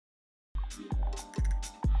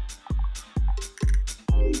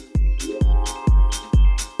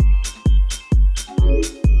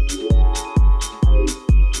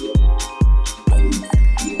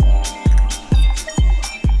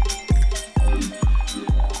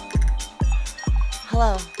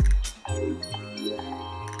Hello.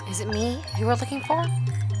 Is it me you were looking for?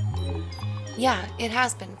 Yeah, it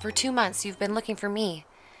has been. For 2 months, you've been looking for me.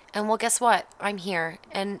 And well, guess what? I'm here.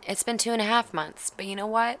 And it's been 2.5 months. But you know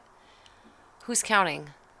what? Who's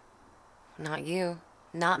counting? Not you.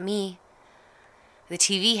 Not me. The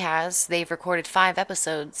TV has. They've recorded 5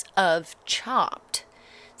 episodes of Chopped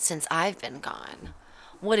since I've been gone.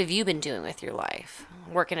 What have you been doing with your life?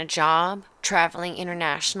 Working a job? Traveling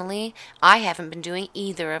internationally? I haven't been doing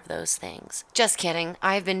either of those things. Just kidding.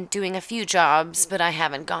 I've been doing a few jobs, but I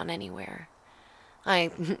haven't gone anywhere.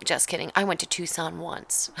 Just kidding. I went to Tucson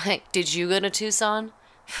once. Did you go to Tucson?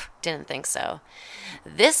 Didn't think so.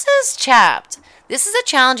 This is Chapped. This is a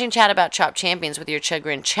challenging chat about Chopped Champions with your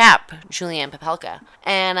chagrin chap, Julianne Papelka.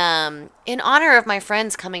 And in honor of my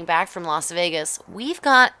friends coming back from Las Vegas, we've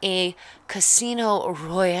got a Casino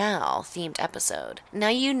Royale themed episode. Now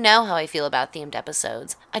you know how I feel about themed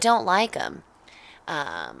episodes. I don't like them.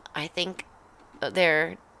 I think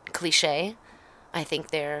they're cliche. I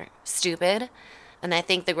think they're stupid. And I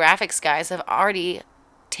think the graphics guys have already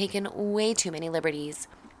taken way too many liberties.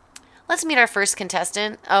 Let's meet our first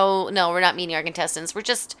contestant. Oh, no, we're not meeting our contestants. We're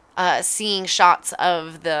just seeing shots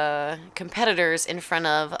of the competitors in front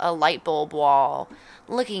of a light bulb wall,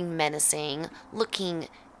 looking menacing, looking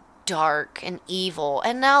dark and evil.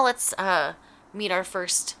 And now let's meet our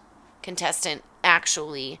first contestant,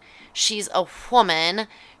 actually. She's a woman.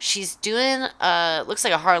 She's doing, looks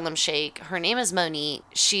like a Harlem Shake. Her name is Monique.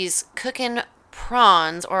 She's cooking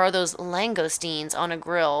prawns, or are those langoustines, on a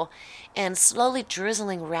grill and slowly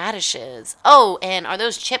drizzling radishes. Oh, and are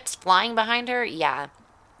those chips flying behind her? Yeah.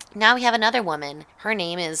 Now we have another woman. Her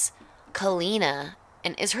name is Kalina.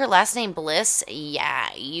 And is her last name Bliss?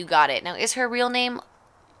 Yeah, you got it. Now, is her real name,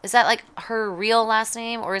 is that like her real last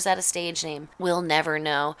name, or is that a stage name? We'll never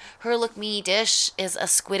know. Her look me dish is a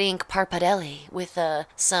squid ink parpadelli with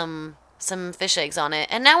some fish eggs on it.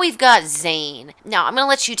 And now we've got Zane. Now, I'm going to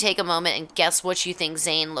let you take a moment and guess what you think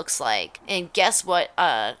Zane looks like. And guess what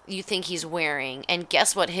you think he's wearing. And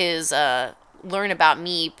guess what his learn about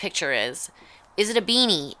me picture is. Is it a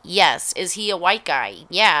beanie? Yes. Is he a white guy?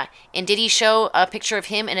 Yeah. And did he show a picture of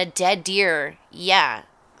him and a dead deer? Yeah.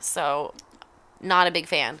 So, not a big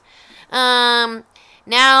fan.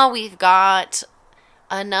 Now we've got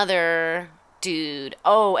another dude.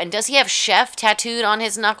 Oh, and does he have chef tattooed on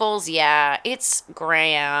his knuckles? Yeah, it's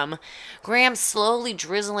Graham. Graham slowly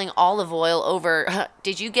drizzling olive oil over,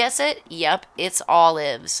 did you guess it? Yep, it's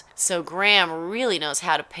olives. So Graham really knows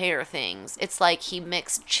how to pair things. It's like he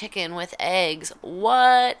mixed chicken with eggs.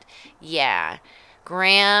 What? Yeah.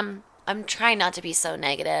 Graham, I'm trying not to be so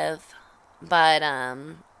negative, but,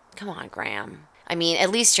 come on, Graham. I mean,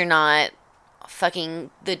 at least you're not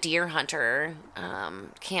fucking the deer hunter.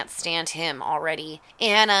 Can't stand him already.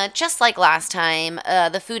 And just like last time,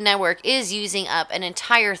 the Food Network is using up an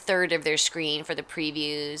entire third of their screen for the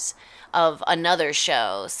previews of another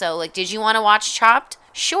show. So, like, did you want to watch Chopped?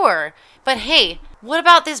 Sure. But hey, what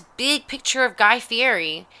about this big picture of Guy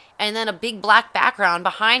Fieri and then a big black background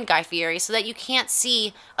behind Guy Fieri so that you can't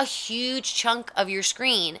see a huge chunk of your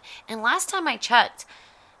screen? And last time I checked,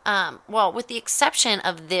 well, with the exception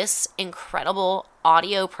of this incredible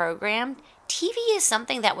audio program, TV is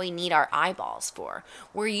something that we need our eyeballs for.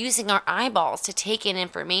 We're using our eyeballs to take in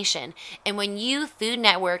information. And when you, Food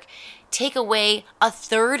Network, take away a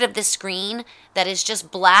third of the screen that is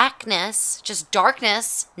just blackness, just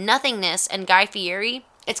darkness, nothingness, and Guy Fieri,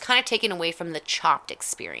 it's kind of taken away from the Chopped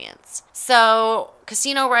experience. So,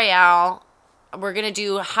 Casino Royale, we're going to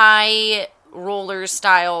do high roller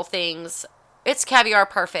style things. It's caviar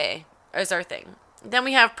parfait is our thing. Then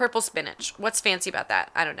we have purple spinach. What's fancy about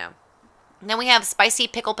that? I don't know. Then we have spicy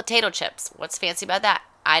pickled potato chips. What's fancy about that?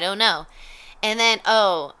 I don't know. And then,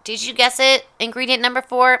 oh, did you guess it? Ingredient number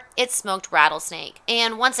 4, it's smoked rattlesnake.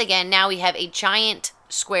 And once again, now we have a giant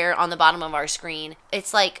square on the bottom of our screen.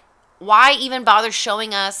 It's like, why even bother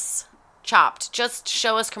showing us Chopped? Just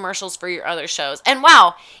show us commercials for your other shows. And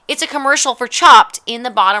wow, it's a commercial for Chopped in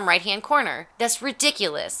the bottom right-hand corner. That's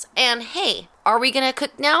ridiculous. And hey, are we going to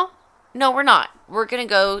cook now? No, we're not. We're going to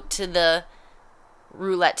go to the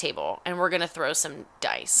roulette table and we're going to throw some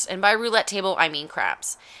dice. And by roulette table, I mean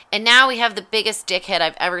craps. And now we have the biggest dickhead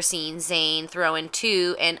I've ever seen, Zane, throw in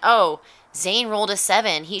 2. And oh, Zane rolled a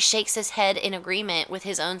 7. He shakes his head in agreement with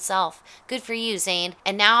his own self. Good for you, Zane.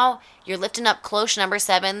 And now you're lifting up cloche number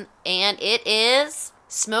 7, and it is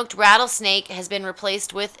Smoked rattlesnake has been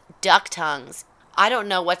replaced with duck tongues. I don't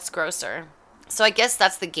know what's grosser. So I guess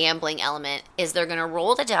that's the gambling element, is they're going to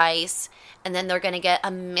roll the dice, and then they're going to get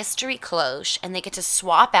a mystery cloche, and they get to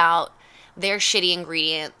swap out their shitty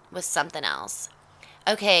ingredient with something else.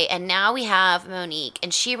 Okay, and now we have Monique,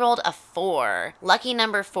 and she rolled a 4. Lucky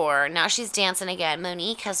number 4. Now she's dancing again.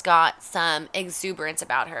 Monique has got some exuberance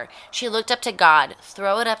about her. She looked up to God.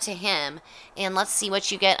 Throw it up to him, and let's see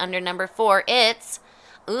what you get under number 4. It's,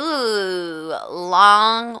 long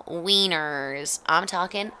wieners. I'm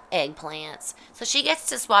talking eggplants. So she gets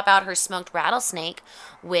to swap out her smoked rattlesnake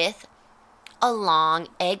with a long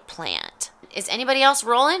eggplant. Is anybody else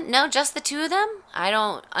rolling? No, just the two of them? I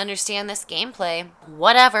don't understand this gameplay.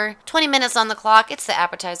 Whatever. 20 minutes on the clock. It's the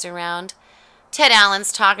appetizer round. Ted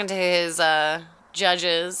Allen's talking to his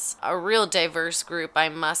judges. A real diverse group, I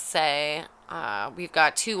must say. We've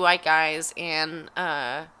got 2 white guys and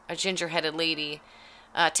a ginger-headed lady.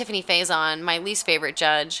 Tiffany Faison, my least favorite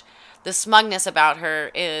judge. The smugness about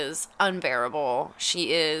her is unbearable.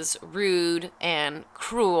 She is rude and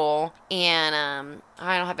cruel, and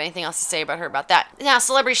I don't have anything else to say about her about that. Now,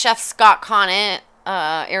 celebrity chef Scott Conant,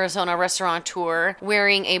 Arizona restaurateur,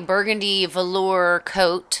 wearing a burgundy velour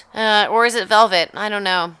coat, or is it velvet? I don't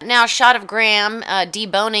know. Now, a shot of Graham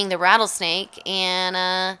deboning the rattlesnake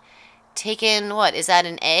and taking, what, is that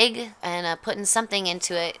an egg? And putting something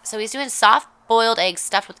into it. So he's doing soft-boiled eggs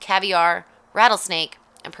stuffed with caviar, rattlesnake,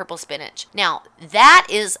 and purple spinach. Now, that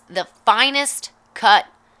is the finest cut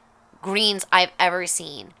greens I've ever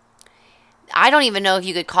seen. I don't even know if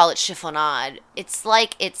you could call it chiffonade. It's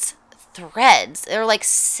like it's threads. They're like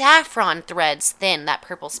saffron threads thin, that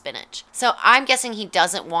purple spinach. So I'm guessing he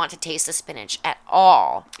doesn't want to taste the spinach at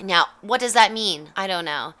all. Now, what does that mean? I don't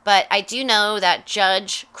know. But I do know that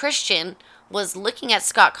Judge Christian was looking at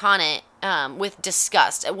Scott Conant with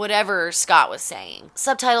disgust at whatever Scott was saying.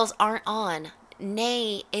 Subtitles aren't on.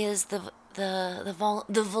 Nay is the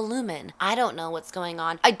volumen. I don't know what's going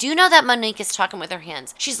on. I do know that Monique is talking with her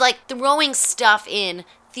hands. She's like throwing stuff in,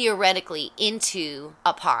 theoretically, into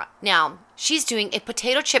a pot. Now, she's doing a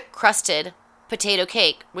potato chip crusted potato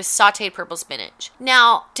cake with sauteed purple spinach.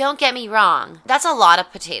 Now, don't get me wrong. That's a lot of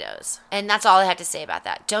potatoes. And that's all I have to say about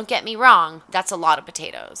that. Don't get me wrong. That's a lot of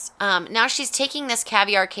potatoes. Now she's taking this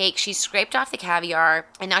caviar cake. She's scraped off the caviar.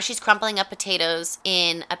 And now she's crumpling up potatoes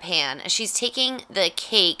in a pan. And she's taking the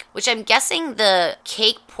cake, which I'm guessing the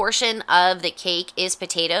cake portion of the cake is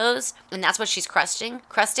potatoes. And that's what she's crusting.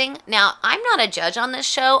 Now, I'm not a judge on this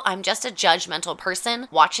show. I'm just a judgmental person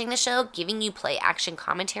watching the show, giving you play action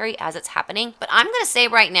commentary as it's happening. But I'm going to say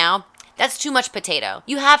right now, that's too much potato.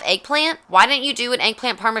 You have eggplant. Why didn't you do an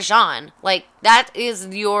eggplant parmesan? Like, that is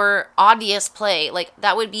your obvious play. Like,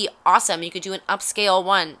 that would be awesome. You could do an upscale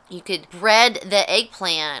one. You could bread the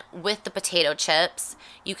eggplant with the potato chips.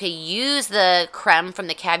 You could use the creme from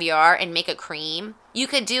the caviar and make a cream. You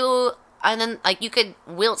could do, and then, like, you could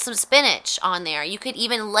wilt some spinach on there. You could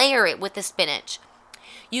even layer it with the spinach.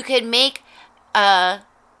 You could make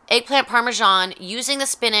eggplant parmesan using the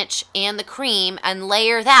spinach and the cream and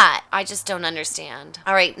layer that. I just don't understand.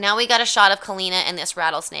 All right, now we got a shot of Kalina and this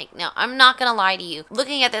rattlesnake. Now, I'm not going to lie to you.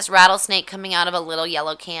 Looking at this rattlesnake coming out of a little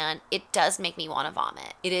yellow can, it does make me want to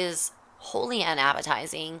vomit. It is wholly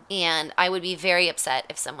unappetizing, and I would be very upset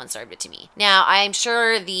if someone served it to me. Now, I'm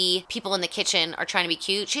sure the people in the kitchen are trying to be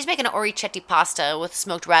cute. She's making an orecchiette pasta with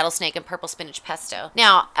smoked rattlesnake and purple spinach pesto.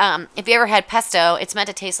 Now, if you ever had pesto, it's meant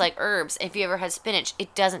to taste like herbs. If you ever had spinach,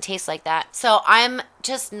 it doesn't taste like that. So I'm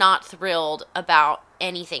just not thrilled about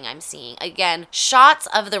anything I'm seeing. Again, shots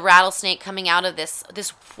of the rattlesnake coming out of this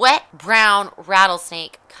wet brown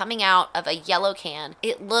rattlesnake coming out of a yellow can.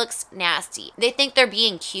 It looks nasty. They think they're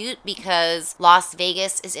being cute because Las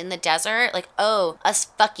Vegas is in the desert. Like, oh, us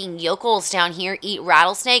fucking yokels down here eat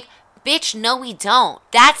rattlesnake. Bitch, no we don't.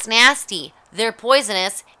 That's nasty. They're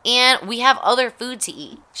poisonous and we have other food to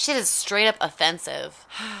eat. Shit is straight up offensive.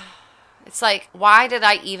 It's like, why did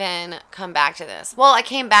I even come back to this? Well, I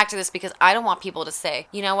came back to this because I don't want people to say,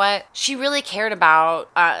 you know what? She really cared about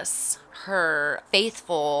us, her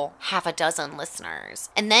faithful half a dozen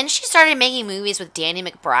listeners. And then she started making movies with Danny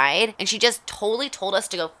McBride, and she just totally told us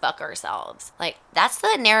to go fuck ourselves. Like, that's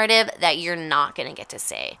the narrative that you're not going to get to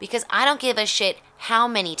say. Because I don't give a shit how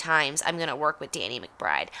many times I'm going to work with Danny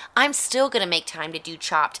McBride. I'm still going to make time to do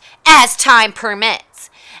Chopped as time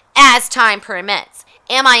permits. As time permits.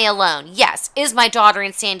 Am I alone? Yes. Is my daughter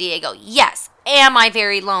in San Diego? Yes. Am I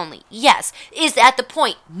very lonely? Yes. Is that the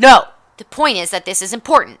point? No. The point is that this is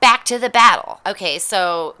important. Back to the battle. Okay,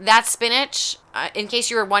 so that spinach, in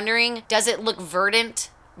case you were wondering, does it look verdant,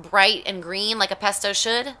 bright, and green like a pesto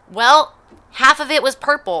should? Well, half of it was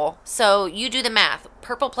purple, so you do the math.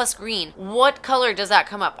 purple plus green. What color does that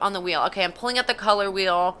come up on the wheel? Okay, I'm pulling up the color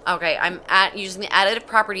wheel. Okay, I'm using the additive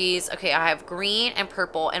properties. Okay, I have green and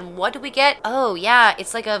purple. And what do we get? Oh, yeah,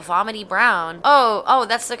 it's like a vomity brown. Oh,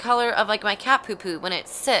 that's the color of like my cat poo-poo when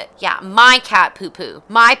it's sick. Yeah, my cat poo-poo.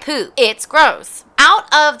 My poo. It's gross.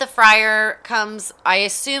 Out of the fryer comes, I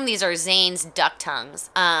assume these are Zane's duck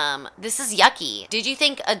tongues. This is yucky. Did you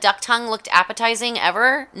think a duck tongue looked appetizing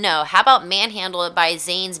ever? No. How about manhandled by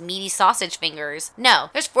Zane's meaty sausage fingers?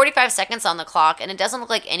 No. There's 45 seconds on the clock, and it doesn't look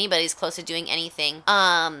like anybody's close to doing anything.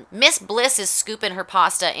 Miss Bliss is scooping her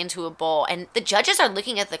pasta into a bowl, and the judges are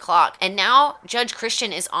looking at the clock, and now Judge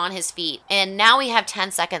Christian is on his feet, and now we have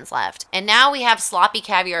 10 seconds left, and now we have sloppy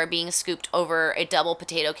caviar being scooped over a double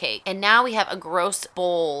potato cake, and now we have a gross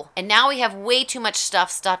bowl, and now we have way too much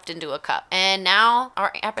stuff stuffed into a cup, and now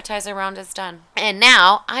our appetizer round is done, and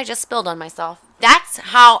now I just spilled on myself. That's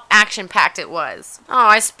how action-packed it was. Oh,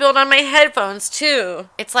 I spilled on my headphones, too.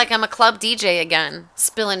 It's like I'm a club DJ again,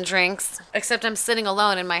 spilling drinks. Except I'm sitting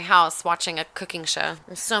alone in my house watching a cooking show.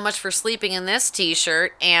 So much for sleeping in this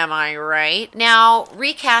t-shirt, am I right? Now,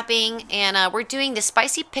 recapping, and we're doing the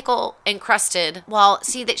spicy pickle encrusted. Well,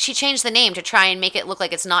 see, that she changed the name to try and make it look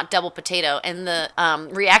like it's not double potato, and the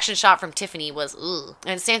reaction shot from Tiffany was, ugh.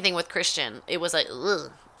 And same thing with Christian. It was like,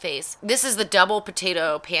 ugh. Face. This is the double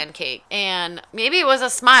potato pancake, and maybe it was a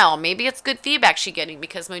smile, maybe it's good feedback she's getting,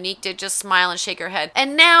 because Monique did just smile and shake her head,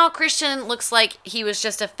 and now Christian looks like he was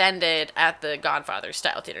just offended at the Godfather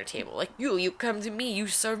style dinner table, like, you come to me, you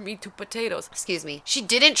serve me two potatoes. Excuse me. She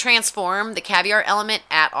didn't transform the caviar element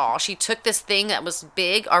at all. She took this thing that was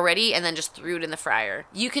big already and then just threw it in the fryer.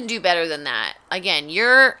 You can do better than that. Again,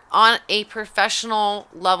 you're on a professional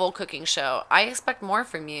level cooking show. I expect more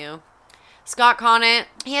from you. Scott Conant,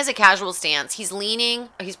 he has a casual stance. He's leaning,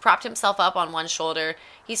 he's propped himself up on one shoulder.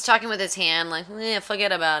 He's talking with his hand like,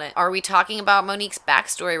 forget about it. Are we talking about Monique's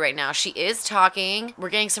backstory right now? She is talking. We're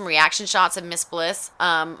getting some reaction shots of Miss Bliss.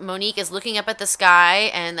 Monique is looking up at the sky,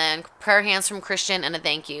 and then prayer hands from Christian, and a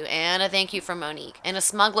thank you. And a thank you from Monique. And a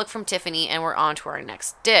smug look from Tiffany, and we're on to our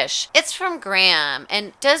next dish. It's from Graham.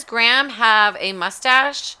 And does Graham have a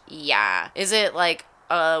mustache? Yeah. Is it like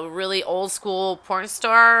a really old school porn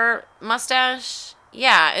star mustache?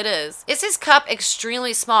 Yeah, it is. Is his cup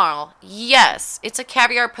extremely small? Yes. It's a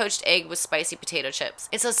caviar poached egg with spicy potato chips.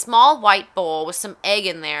 It's a small white bowl with some egg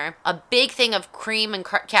in there, a big thing of cream and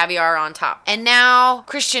caviar on top. And now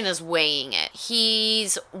Christian is weighing it.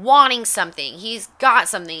 He's wanting something. He's got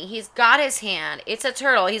something. He's got his hand. It's a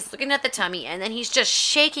turtle. He's looking at the tummy, and then he's just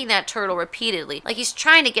shaking that turtle repeatedly. Like he's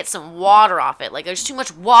trying to get some water off it. Like there's too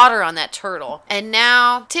much water on that turtle. And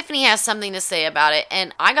now Tiffany has something to say about it.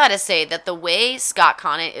 And I gotta say that the way Scott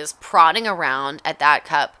Conant is prodding around at that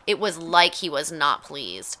cup, it was like he was not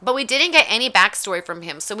pleased. But we didn't get any backstory from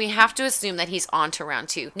him, so we have to assume that he's on to round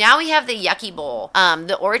two. Now we have the yucky bowl,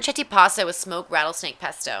 the orecchiette pasta with smoked rattlesnake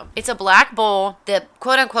pesto. It's a black bowl. The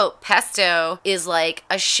quote-unquote pesto is like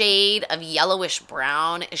a shade of yellowish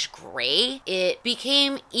brownish gray. It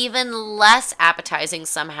became even less appetizing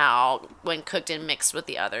somehow when cooked and mixed with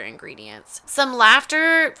the other ingredients. Some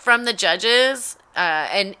laughter from the judges.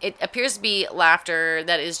 And it appears to be laughter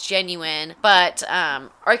that is genuine, but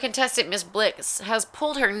our contestant, Miss Bliss, has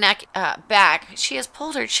pulled her neck back. She has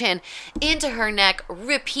pulled her chin into her neck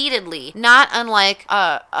repeatedly, not unlike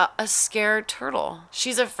a scared turtle.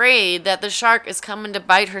 She's afraid that the shark is coming to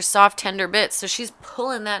bite her soft, tender bits, so she's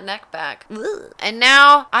pulling that neck back. Ugh. And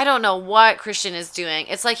now, I don't know what Christian is doing.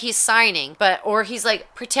 It's like he's signing, or he's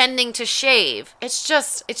like pretending to shave. It's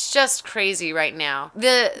just crazy right now.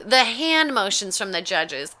 The hand motions from the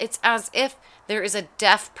judges, it's as if there is a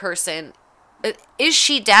deaf person. Is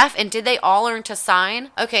she deaf, and did they all learn to sign?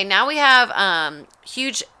 Okay, now we have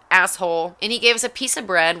huge asshole, and he gave us a piece of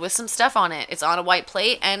bread with some stuff on it. It's on a white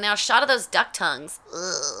plate, and now a shot of those duck tongues.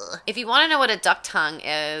 Ugh. If you want to know what a duck tongue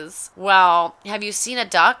is, well, have you seen a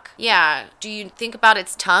duck? Yeah. Do you think about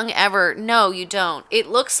its tongue ever? No, you don't. It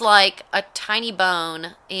looks like a tiny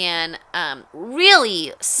bone and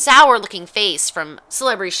really sour looking face from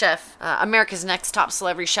Celebrity Chef, America's Next Top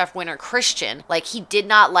Celebrity Chef winner Christian. Like he did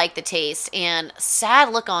not like the taste, and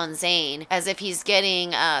sad look on Zane as if he's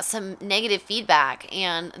getting some negative feedback,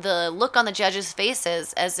 and the look on the judges'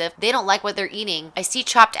 faces as if they don't like what they're eating. I see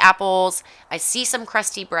chopped apples. I see some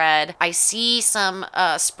crusty bread. I see some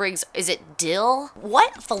sprigs. Is it dill?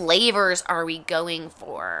 What flavors are we going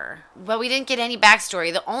for? Well, we didn't get any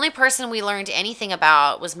backstory. The only person we learned anything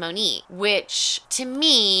about was Monique, which to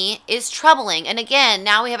me is troubling. And again,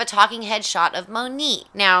 now we have a talking head shot of Monique.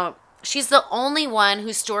 Now, She's the only one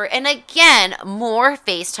whose story, and again, more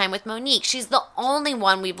FaceTime with Monique. She's the only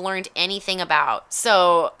one we've learned anything about.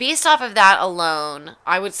 So, based off of that alone,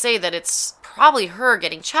 I would say that it's probably her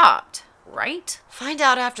getting chopped, right? Find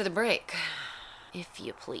out after the break, if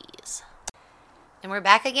you please. And we're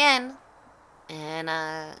back again. And,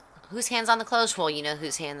 whose hand's on the clothes? Well, you know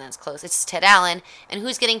whose hand that's close. It's Ted Allen. And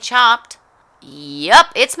who's getting chopped? Yup,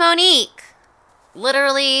 it's Monique.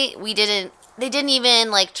 Literally, they didn't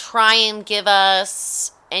even like try and give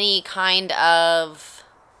us any kind of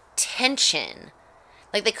tension.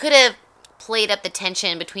 Like they could have played up the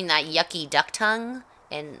tension between that yucky duck tongue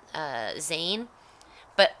and Zane,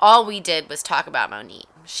 but all we did was talk about Monique.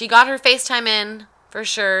 She got her FaceTime in for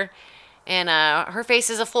sure, and her face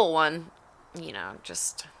is a full one. You know,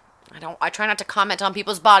 just I try not to comment on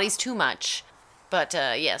people's bodies too much, but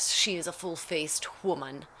yes, she is a full-faced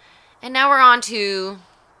woman. And now we're on to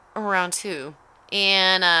round 2.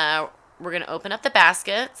 And we're going to open up the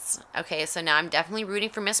baskets. Okay, so now I'm definitely rooting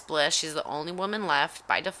for Miss Bliss. She's the only woman left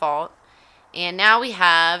by default. And now we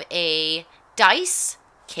have a dice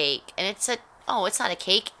cake. And it's not a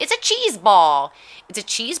cake. It's a cheese ball. It's a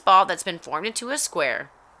cheese ball that's been formed into a square.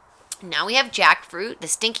 Now we have jackfruit, the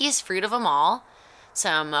stinkiest fruit of them all.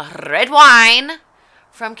 Some red wine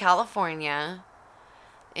from California.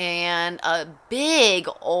 And a big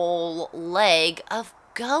old leg of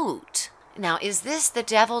goat. Now, is this the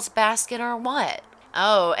devil's basket or what?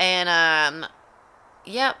 Oh, and,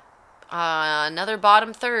 yep, another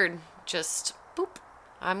bottom third. Just, boop.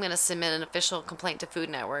 I'm going to submit an official complaint to Food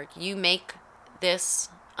Network. You make this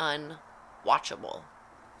unwatchable.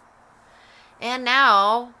 And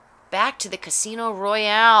now, back to the Casino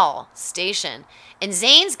Royale station. And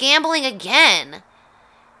Zane's gambling again.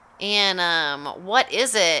 And, what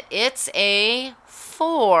is it? It's a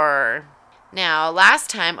 4. Now, last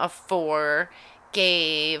time a 4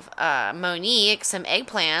 gave Monique some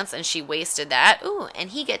eggplants, and she wasted that. Ooh,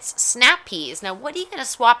 and he gets snap peas. Now, what are you going to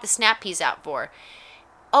swap the snap peas out for?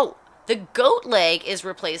 Oh, the goat leg is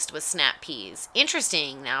replaced with snap peas.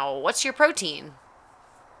 Interesting. Now, what's your protein?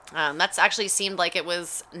 That's actually seemed like it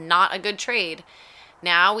was not a good trade.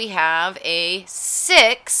 Now we have a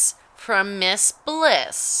 6 from Miss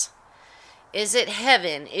Bliss. Is it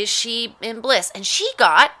heaven? Is she in bliss? And she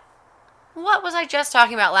got, what was I just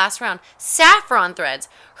talking about last round? Saffron threads.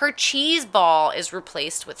 Her cheese ball is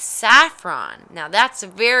replaced with saffron. Now that's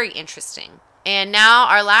very interesting. And now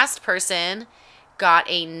our last person got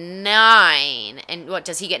a 9. And what,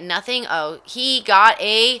 does he get nothing? Oh, he got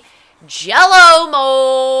a Jell-O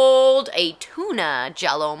mold. A tuna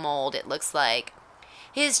Jell-O mold, it looks like.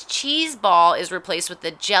 His cheese ball is replaced with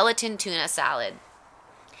the gelatin tuna salad.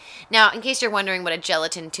 Now, in case you're wondering what a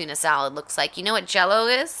gelatin tuna salad looks like, you know what Jell-O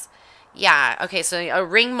is? Yeah, okay, so a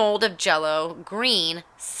ring mold of Jell-O, green,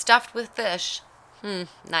 stuffed with fish.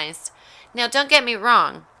 Nice. Now, don't get me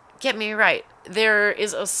wrong. Get me right. There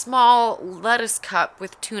is a small lettuce cup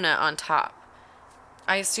with tuna on top.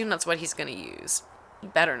 I assume that's what he's going to use. He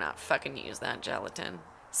better not fucking use that gelatin.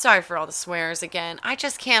 Sorry for all the swears again. I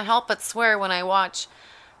just can't help but swear when I watch.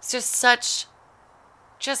 It's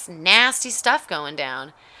just nasty stuff going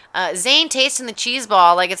down. Zane tasting the cheese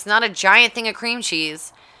ball like it's not a giant thing of cream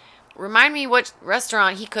cheese. Remind me what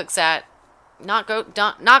restaurant he cooks at. Not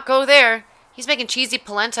go there. He's making cheesy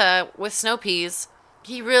polenta with snow peas.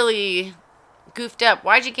 He really goofed up.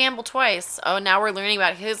 Why'd you gamble twice? Oh, now we're learning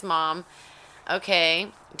about his mom. Okay.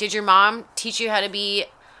 Did your mom teach you how to be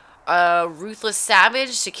a ruthless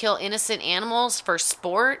savage to kill innocent animals for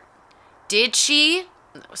sport? Did she?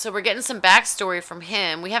 So we're getting some backstory from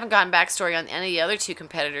him. We haven't gotten backstory on any of the other 2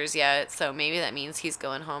 competitors yet, so maybe that means he's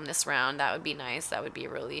going home this round. That would be nice. That would be a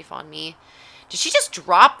relief on me. Did she just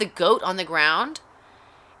drop the goat on the ground?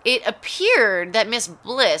 It appeared that Miss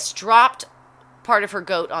Bliss dropped part of her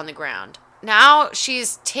goat on the ground. Now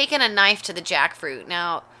she's taken a knife to the jackfruit.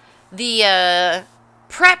 Now, the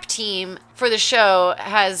prep team for the show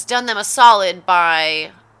has done them a solid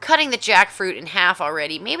by cutting the jackfruit in half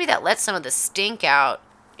already. Maybe that lets some of the stink out.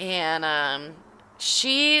 And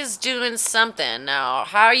she's doing something. Now,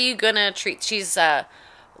 how are you gonna treat... She's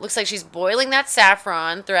looks like she's boiling that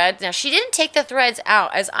saffron thread. Now, she didn't take the threads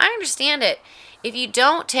out. As I understand it, if you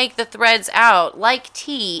don't take the threads out, like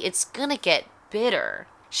tea, it's gonna get bitter.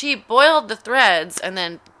 She boiled the threads and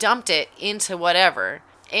then dumped it into whatever.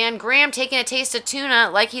 And Graham taking a taste of tuna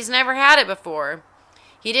like he's never had it before.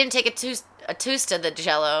 He didn't take a taste of the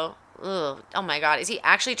Jell-O. Ugh. Oh my god, is he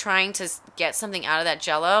actually trying to get something out of that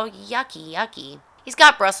Jell-O? Yucky, yucky. He's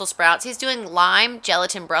got Brussels sprouts. He's doing lime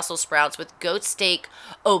gelatin Brussels sprouts with goat steak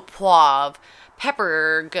au poivre,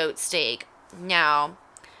 pepper goat steak. Now,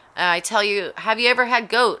 I tell you, have you ever had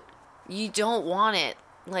goat? You don't want it.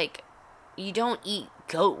 Like, you don't eat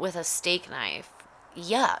goat with a steak knife.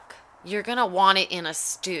 Yuck. You're gonna want it in a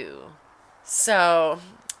stew. So,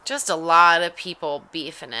 just a lot of people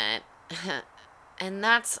beefing it. And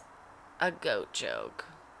that's a goat joke.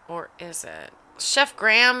 Or is it? Chef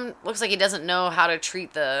Graham looks like he doesn't know how to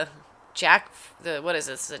treat what is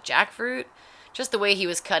this? The jackfruit? Just the way he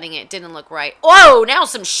was cutting it didn't look right. Whoa, now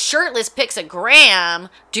some shirtless pics of Graham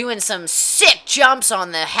doing some sick jumps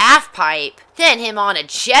on the half pipe. Then him on a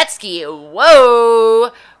jet ski.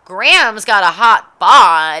 Whoa. Graham's got a hot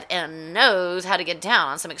bod and knows how to get down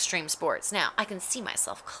on some extreme sports. Now, I can see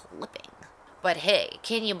myself clipping. But hey,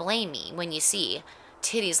 can you blame me when you see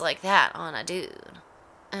titties like that on a dude?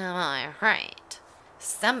 Am I right?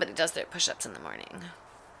 Somebody does their push-ups in the morning.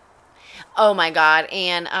 Oh my god,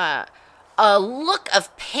 and a look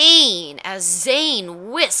of pain as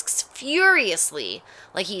Zane whisks furiously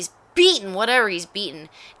like he's beaten whatever he's beaten.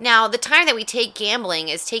 Now, the time that we take gambling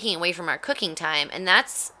is taking away from our cooking time, and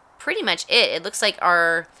that's pretty much it. It looks like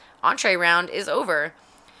our entree round is over.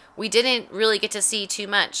 We didn't really get to see too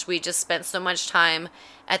much. We just spent so much time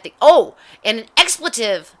at the... Oh, and an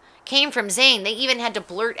expletive came from Zane. They even had to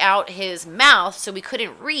blurt out his mouth so we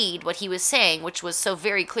couldn't read what he was saying, which was so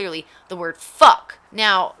very clearly the word fuck.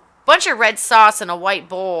 Now, bunch of red sauce in a white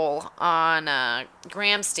bowl on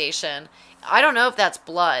Graham's station. I don't know if that's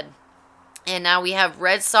blood. And now we have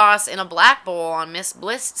red sauce in a black bowl on Miss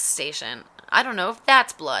Bliss station. I don't know if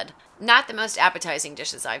that's blood. Not the most appetizing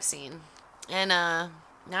dishes I've seen. And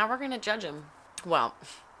now we're going to judge them. Well,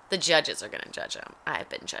 the judges are going to judge them. I've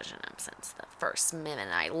been judging them since the first minute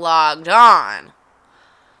I logged on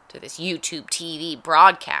to this YouTube TV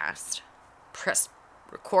broadcast. Press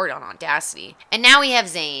record on Audacity. And now we have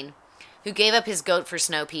Zane, who gave up his goat for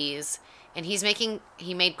snow peas. And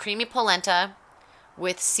he made creamy polenta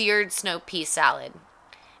with seared snow pea salad.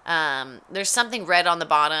 There's something red on the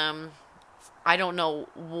bottom. I don't know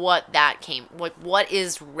what that what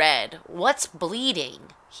is red? What's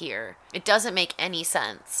bleeding here? It doesn't make any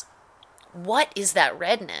sense. What is that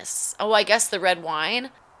redness? Oh, I guess the red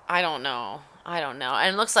wine? I don't know.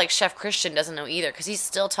 And it looks like Chef Christian doesn't know either because he's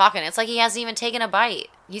still talking. It's like he hasn't even taken a bite.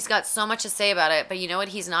 He's got so much to say about it, but you know what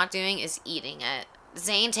he's not doing is eating it.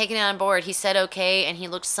 Zane taking it on board. He said okay, and he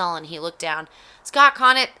looked sullen. He looked down. Scott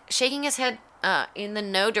Conant shaking his head in the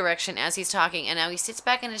no direction as he's talking, and now he sits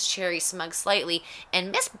back in his chair. He smugs slightly,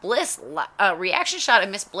 and Miss Bliss, reaction shot of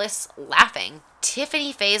Miss Bliss laughing.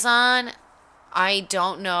 Tiffany Faison, I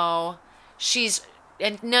don't know.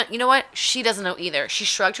 No, you know what? She doesn't know either. She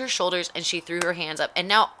shrugged her shoulders and she threw her hands up, and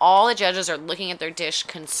now all the judges are looking at their dish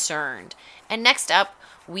concerned. And next up,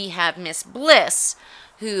 we have Miss Bliss,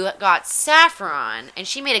 who got saffron, and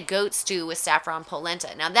she made a goat stew with saffron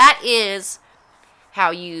polenta. Now that is how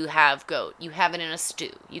you have goat. You have it in a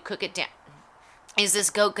stew. You cook it down. Is this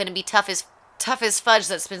goat going to be tough as fudge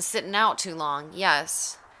that's been sitting out too long?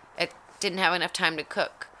 Yes. It didn't have enough time to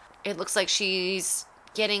cook. It looks like she's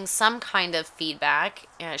getting some kind of feedback.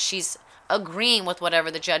 She's agreeing with whatever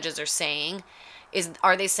the judges are saying.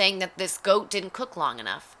 Are they saying that this goat didn't cook long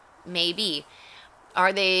enough? Maybe.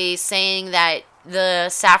 Are they saying that the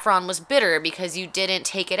saffron was bitter because you didn't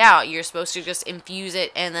take it out? You're supposed to just infuse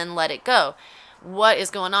it and then let it go. What is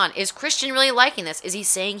going on? Is Christian really liking this? Is he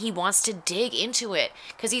saying he wants to dig into it?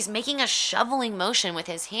 Because he's making a shoveling motion with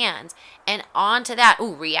his hands. And on to that,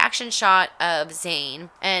 reaction shot of Zane.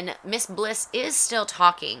 And Miss Bliss is still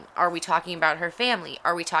talking. Are we talking about her family?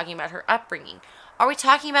 Are we talking about her upbringing? Are we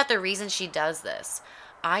talking about the reason she does this?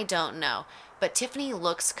 I don't know. But Tiffany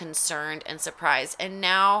looks concerned and surprised. And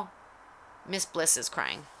now Miss Bliss is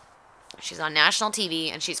crying. She's on national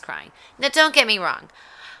TV and she's crying. Now, don't get me wrong.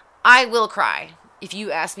 I will cry if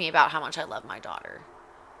you ask me about how much I love my daughter.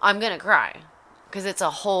 I'm going to cry because it's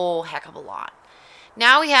a whole heck of a lot.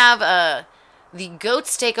 Now we have the goat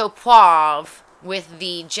steak au poivre with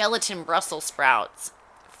the gelatin Brussels sprouts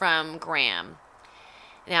from Graham.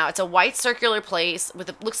 Now, it's a white circular place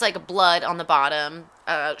with looks like blood on the bottom.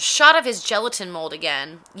 Shot of his gelatin mold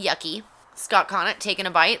again. Yucky. Scott Conant taking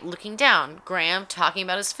a bite, looking down. Graham talking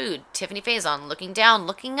about his food. Tiffany Faison looking down,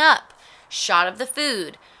 looking up. Shot of the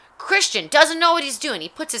food. Christian doesn't know what he's doing. He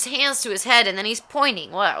puts his hands to his head and then he's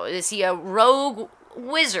pointing. Wow, is he a rogue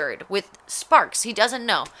wizard with sparks? He doesn't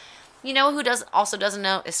know. You know who also doesn't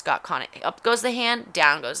know is Scott Conant. Up goes the hand,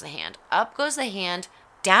 down goes the hand. Up goes the hand,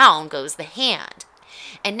 down goes the hand.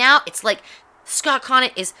 And now it's like Scott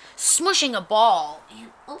Conant is smushing a ball.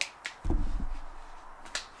 And,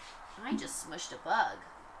 I just smushed a bug.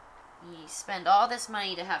 You spend all this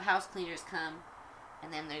money to have house cleaners come,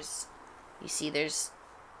 and then there's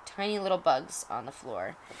tiny little bugs on the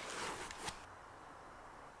floor.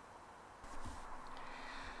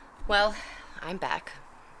 Well, I'm back.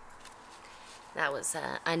 That was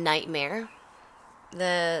a nightmare.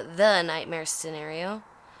 The nightmare scenario.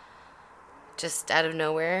 Just out of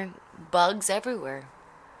nowhere, bugs everywhere.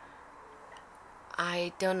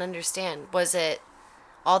 I don't understand. Was it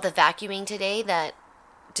all the vacuuming today that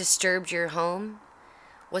disturbed your home?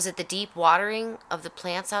 Was it the deep watering of the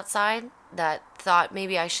plants outside that thought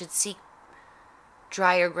maybe I should seek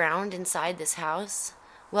drier ground inside this house?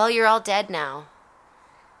 Well, you're all dead now.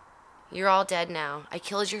 You're all dead now. I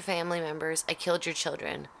killed your family members. I killed your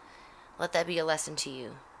children. Let that be a lesson to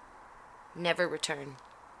you. Never return.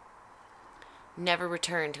 Never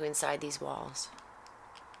return to inside these walls.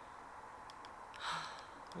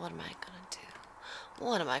 What am I gonna do?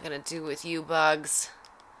 What am I gonna do with you, bugs?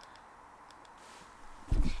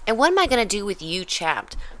 And what am I gonna do with you,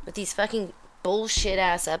 Chapped? With these fucking bullshit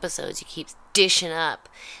ass episodes you keep dishing up.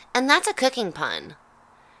 And that's a cooking pun.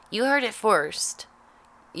 You heard it first.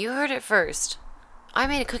 You heard it first. I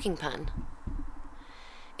made a cooking pun.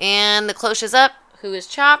 And the cloche is up. Who is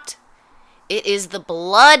Chopped? It is the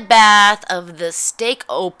bloodbath of the steak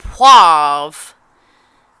au poivre.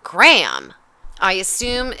 Graham. I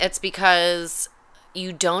assume it's because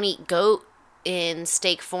you don't eat goat in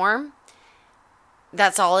steak form.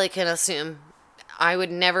 That's all I can assume. I would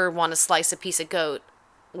never want to slice a piece of goat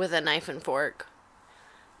with a knife and fork.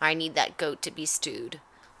 I need that goat to be stewed.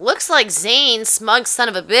 Looks like Zane, smug son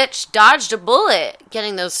of a bitch, dodged a bullet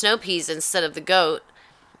getting those snow peas instead of the goat.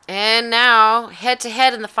 And now,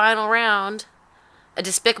 head-to-head in the final round, a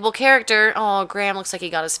despicable character. Oh, Graham looks like he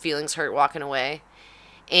got his feelings hurt walking away.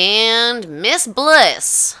 And Miss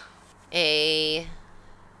Bliss, a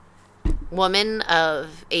woman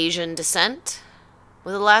of Asian descent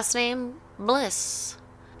with a last name Bliss,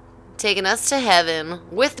 taking us to heaven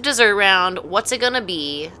with the dessert round. What's it gonna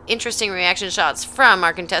be? Interesting reaction shots from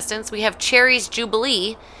our contestants. We have Cherries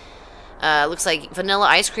Jubilee. Looks like vanilla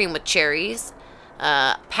ice cream with cherries.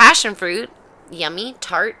 Passion fruit, yummy,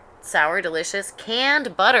 tart, sour, delicious.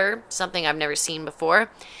 Canned butter, something I've never seen before.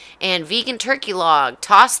 And vegan turkey log.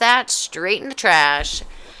 Toss that straight in the trash.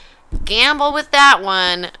 Gamble with that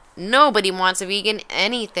one. Nobody wants a vegan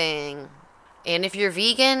anything. And if you're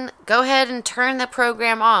vegan, go ahead and turn the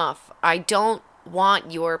program off. I don't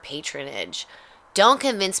want your patronage. Don't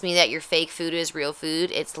convince me that your fake food is real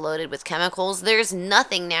food. It's loaded with chemicals. There's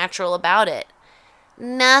nothing natural about it.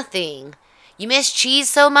 Nothing. You miss cheese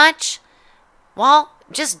so much? Well,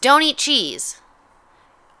 just don't eat cheese.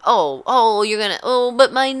 But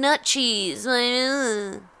my nut cheese.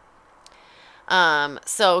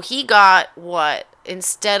 So he got what?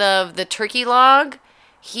 Instead of the turkey log,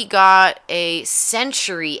 he got a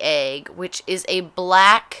century egg, which is a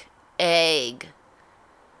black egg.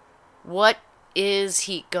 What is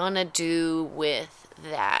he gonna do with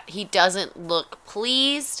that? He doesn't look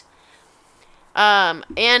pleased.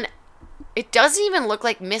 And it doesn't even look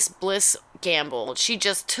like Miss Bliss gambled. She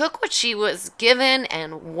just took what she was given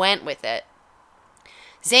and went with it.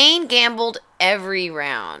 Zane gambled every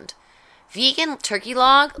round. Vegan turkey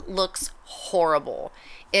log looks horrible.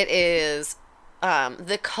 It is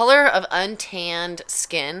the color of untanned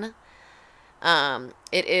skin.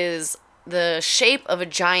 It is the shape of a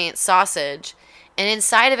giant sausage, and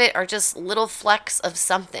inside of it are just little flecks of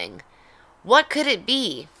something. What could it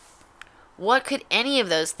be? What could any of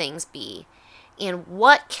those things be? And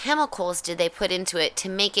what chemicals did they put into it to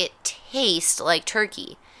make it taste like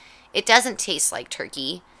turkey? It doesn't taste like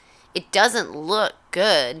turkey. It doesn't look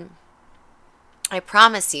good. I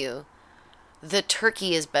promise you, the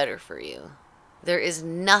turkey is better for you. There is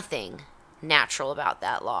nothing natural about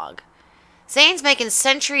that log. Zane's making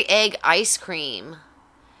century egg ice cream.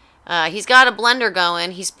 He's got a blender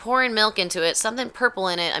going. He's pouring milk into it. Something purple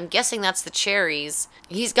in it. I'm guessing that's the cherries.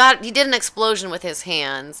 He did an explosion with his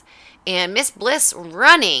hands. And Miss Bliss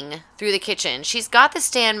running through the kitchen. She's got the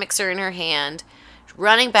stand mixer in her hand,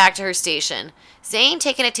 running back to her station. Zane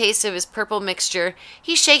taking a taste of his purple mixture.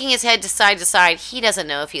 He's shaking his head to side. He doesn't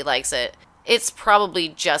know if he likes it. It's probably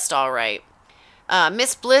just all right.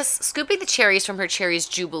 Miss Bliss scooping the cherries from her Cherries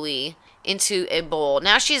Jubilee into a bowl.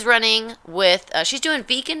 Now she's running with, she's doing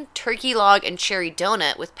vegan turkey log and cherry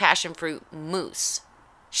donut with passion fruit mousse.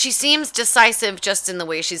 She seems decisive just in the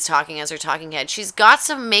way she's talking as her talking head. She's got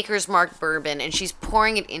some Maker's Mark bourbon and she's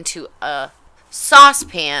pouring it into a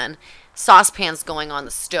saucepan. Saucepan's going on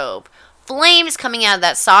the stove. Flames coming out of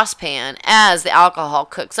that saucepan as the alcohol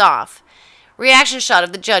cooks off. Reaction shot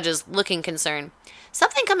of the judges looking concerned.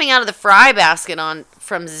 Something coming out of the fry basket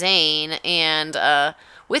from Zane, and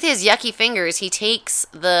with his yucky fingers, he takes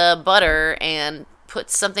the butter and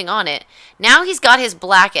puts something on it. Now he's got his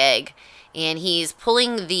black egg, and he's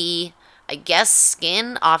pulling the I guess,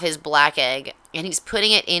 skin off his black egg, and he's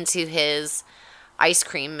putting it into his ice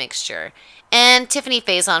cream mixture. And Tiffany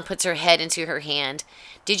Faison puts her head into her hand.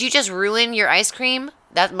 Did you just ruin your ice cream?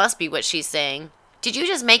 That must be what she's saying. Did you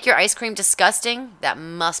just make your ice cream disgusting? That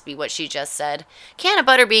must be what she just said. Can of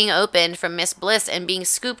butter being opened from Miss Bliss and being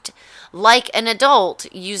scooped like an adult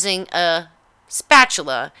using a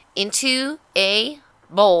spatula into a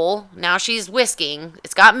bowl. Now she's whisking.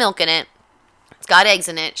 It's got milk in it. It's got eggs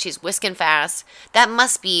in it. She's whisking fast. That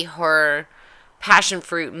must be her passion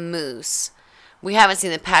fruit mousse. We haven't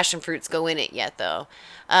seen the passion fruits go in it yet, though.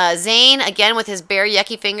 Zane, again with his bare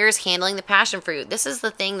yucky fingers, handling the passion fruit. This is the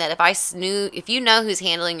thing that if you know who's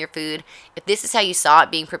handling your food, if this is how you saw it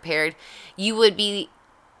being prepared, you wouldn't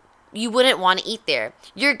want to eat there.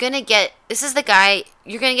 This is the guy,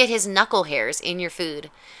 you're going to get his knuckle hairs in your food.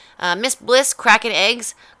 Miss Bliss cracking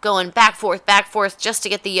eggs, going back, forth, just to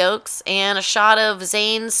get the yolks, and a shot of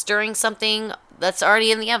Zane stirring something that's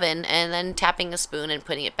already in the oven, and then tapping a spoon and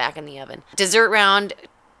putting it back in the oven. Dessert round,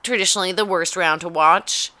 traditionally the worst round to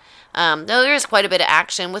watch. Though there is quite a bit of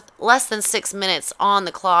action with less than 6 minutes on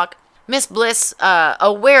the clock. Miss Bliss,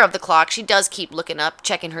 aware of the clock, she does keep looking up,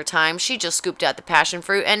 checking her time. She just scooped out the passion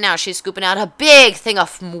fruit, and now she's scooping out a big thing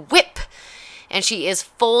of whip. And she is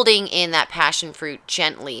folding in that passion fruit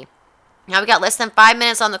gently. Now we got less than 5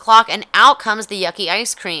 minutes on the clock, and out comes the yucky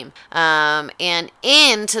ice cream. And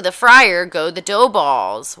into the fryer go the dough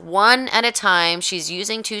balls. One at a time, she's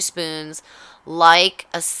using 2 spoons like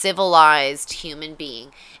a civilized human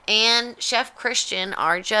being. And Chef Christian,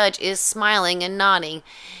 our judge, is smiling and nodding.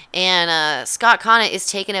 And Scott Conant is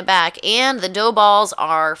taken aback. And the dough balls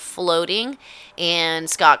are floating. And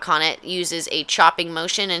Scott Conant uses a chopping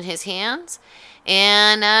motion in his hands.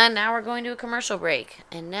 And now we're going to a commercial break.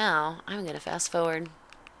 And now I'm going to fast forward.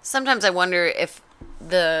 Sometimes I wonder if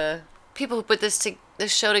the people who put this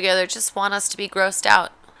show together just want us to be grossed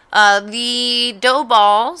out. The dough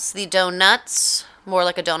balls, the donuts, more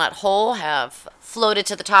like a donut hole, have floated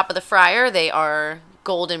to the top of the fryer. They are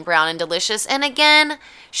golden brown and delicious. And again,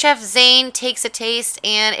 Chef Zane takes a taste,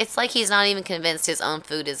 and it's like he's not even convinced his own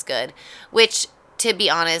food is good. Which, to be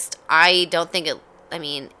honest, I don't think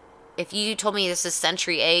if you told me this is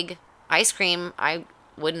Century Egg ice cream, I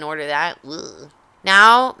wouldn't order that. Ugh.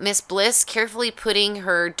 Now, Miss Bliss carefully putting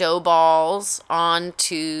her dough balls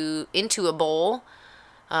into a bowl.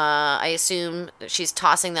 I assume she's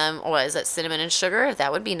tossing them, is it cinnamon and sugar?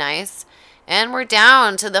 That would be nice. And we're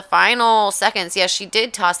down to the final seconds. Yes, she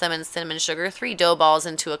did toss them in cinnamon sugar. 3 dough balls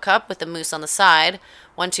into a cup with the mousse on the side.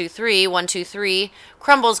 1, 2, 3, 1, 2, 3.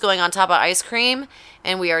 Crumbles going on top of ice cream.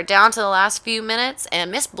 And we are down to the last few minutes.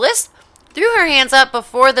 And Miss Bliss threw her hands up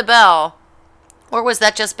before the bell. Or was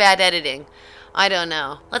that just bad editing? I don't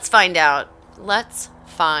know. Let's find out.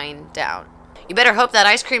 You better hope that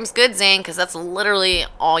ice cream's good, Zane, because that's literally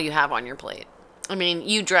all you have on your plate. I mean,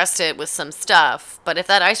 you dressed it with some stuff, but if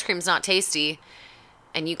that ice cream's not tasty,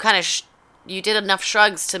 and you kind of you did enough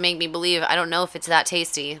shrugs to make me believe, I don't know if it's that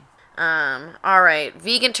tasty. All right,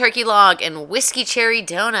 vegan turkey log and whiskey cherry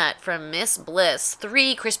donut from Miss Bliss.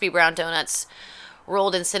 3 crispy brown donuts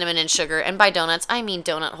rolled in cinnamon and sugar, and by donuts, I mean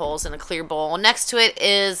donut holes in a clear bowl. Next to it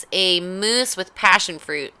is a mousse with passion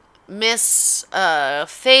fruit. Miss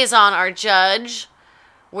Faison, our judge,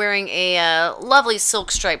 wearing a lovely silk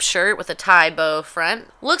striped shirt with a tie bow front.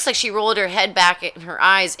 Looks like she rolled her head back and her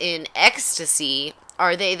eyes in ecstasy.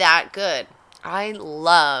 Are they that good? I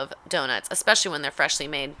love donuts, especially when they're freshly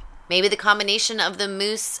made. Maybe the combination of the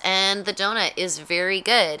mousse and the donut is very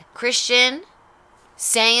good. Christian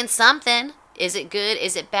saying something. Is it good?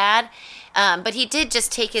 Is it bad? But he did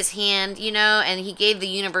just take his hand, and he gave the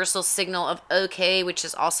universal signal of okay, which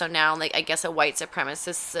is also now, I guess, a white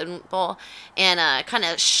supremacist symbol, and kind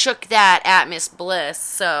of shook that at Miss Bliss.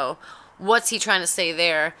 So what's he trying to say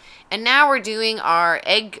there? And now we're doing our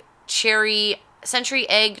Century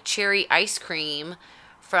Egg Cherry Ice Cream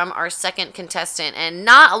from our second contestant, and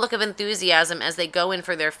not a look of enthusiasm as they go in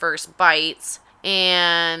for their first bites,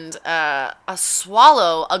 and a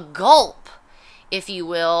swallow, a gulp, if you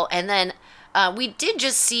will, and then we did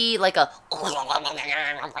just see like the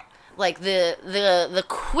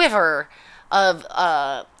quiver of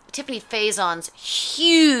Tiffany Faison's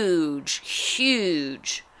huge,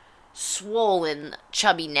 swollen,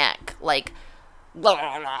 chubby neck. Like,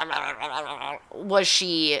 was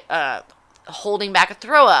she holding back a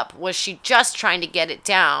throw up? Was she just trying to get it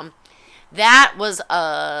down? That was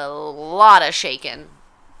a lot of shaking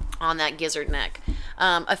on that gizzard neck.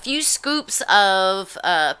 A few scoops of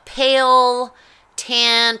pale,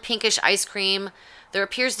 tan, pinkish ice cream. There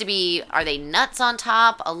appears to be, are they nuts on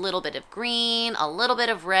top? A little bit of green, a little bit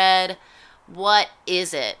of red. What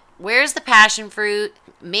is it? Where's the passion fruit?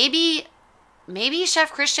 Maybe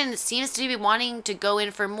Chef Christian seems to be wanting to go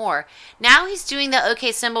in for more. Now he's doing the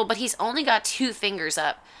OK symbol, but he's only got 2 fingers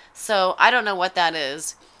up. So I don't know what that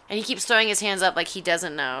is. And he keeps throwing his hands up like he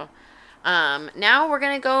doesn't know. Now we're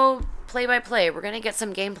going to go play by play. We're going to get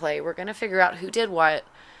some gameplay. We're going to figure out who did what.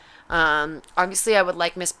 Obviously, I would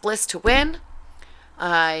like Miss Bliss to win.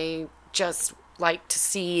 I just like to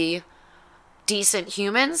see decent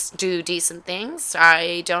humans do decent things.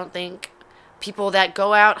 I don't think people that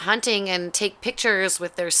go out hunting and take pictures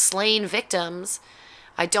with their slain victims,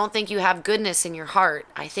 I don't think you have goodness in your heart.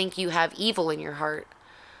 I think you have evil in your heart.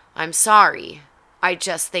 I'm sorry. I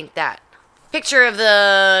just think that. Picture of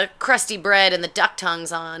the crusty bread and the duck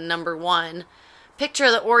tongues on number 1. Picture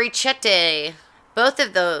of the orecchiette. Both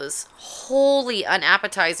of those wholly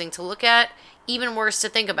unappetizing to look at, even worse to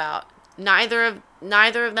think about. Neither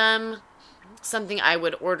of them something I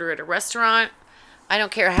would order at a restaurant. I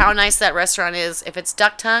don't care how nice that restaurant is. If it's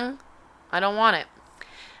duck tongue, I don't want it.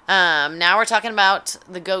 Now we're talking about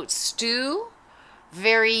the goat stew.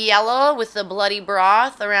 Very yellow with the bloody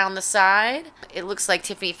broth around the side. It looks like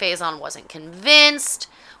Tiffany Faison wasn't convinced.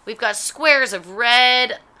 We've got squares of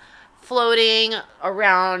red floating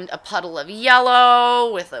around a puddle of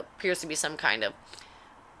yellow with appears to be some kind of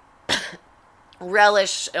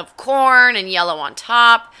relish of corn and yellow on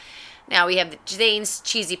top. Now we have the Jane's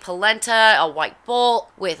cheesy polenta, a white bowl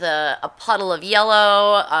with a puddle of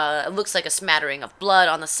yellow. It looks like a smattering of blood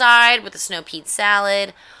on the side with the snow pea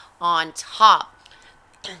salad on top.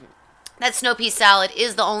 That snow pea salad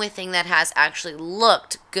is the only thing that has actually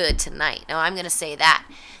looked good tonight. Now, I'm going to say that.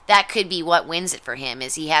 That could be what wins it for him,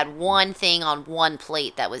 is he had one thing on one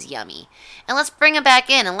plate that was yummy. And let's bring him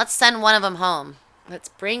back in, and let's send one of them home. Let's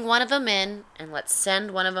bring one of them in, and let's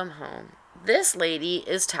send one of them home. This lady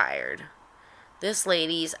is tired. This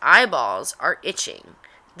lady's eyeballs are itching.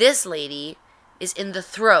 This lady is in the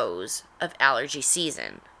throes of allergy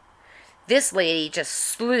season. This lady just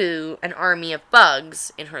slew an army of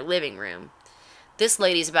bugs in her living room. This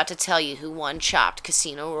lady's about to tell you who won Chopped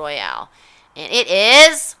Casino Royale. And it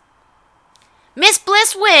is... Miss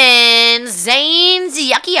Bliss wins! Zane's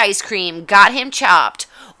yucky ice cream got him chopped.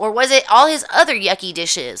 Or was it all his other yucky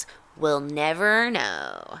dishes? We'll never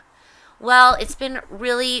know. Well, it's been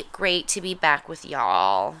really great to be back with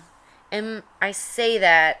y'all. And I say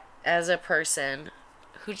that as a person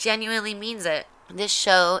who genuinely means it. This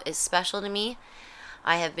show is special to me.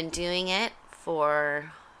 I have been doing it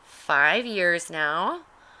for 5 years now,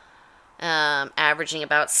 averaging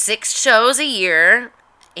about 6 shows a year.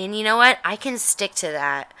 And you know what? I can stick to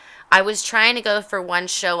that. I was trying to go for 1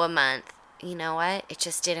 show a month. You know what? It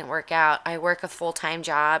just didn't work out. I work a full-time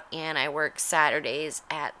job, and I work Saturdays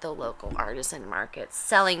at the local artisan market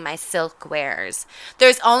selling my silk wares.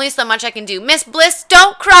 There's only so much I can do. Miss Bliss,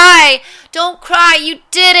 don't cry! Don't cry! You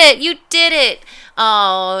did it! You did it!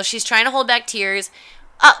 Oh, she's trying to hold back tears.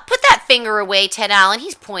 Put that finger away, Ted Allen.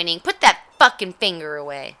 He's pointing. Put that fucking finger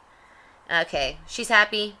away. Okay, she's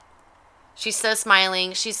happy. She's so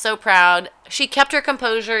smiling. She's so proud. She kept her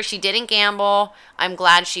composure. She didn't gamble. I'm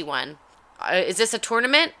glad she won. Is this a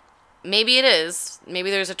tournament? Maybe it is. Maybe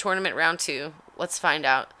there's a tournament round 2. Let's find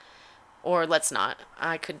out. Or let's not.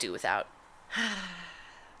 I could do without.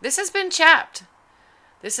 This has been Chapped.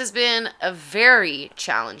 This has been a very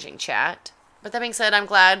challenging chat. But that being said, I'm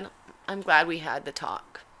glad we had the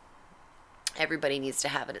talk. Everybody needs to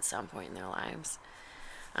have it at some point in their lives.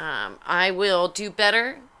 I will do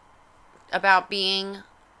better about being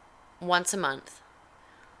once a month.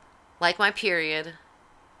 Like my period.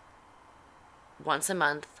 Once a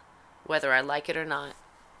month, whether I like it or not.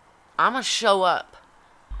 I'm going to show up.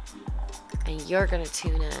 And you're going to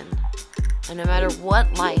tune in. And no matter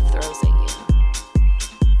what life throws at you,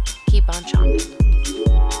 keep on chopping.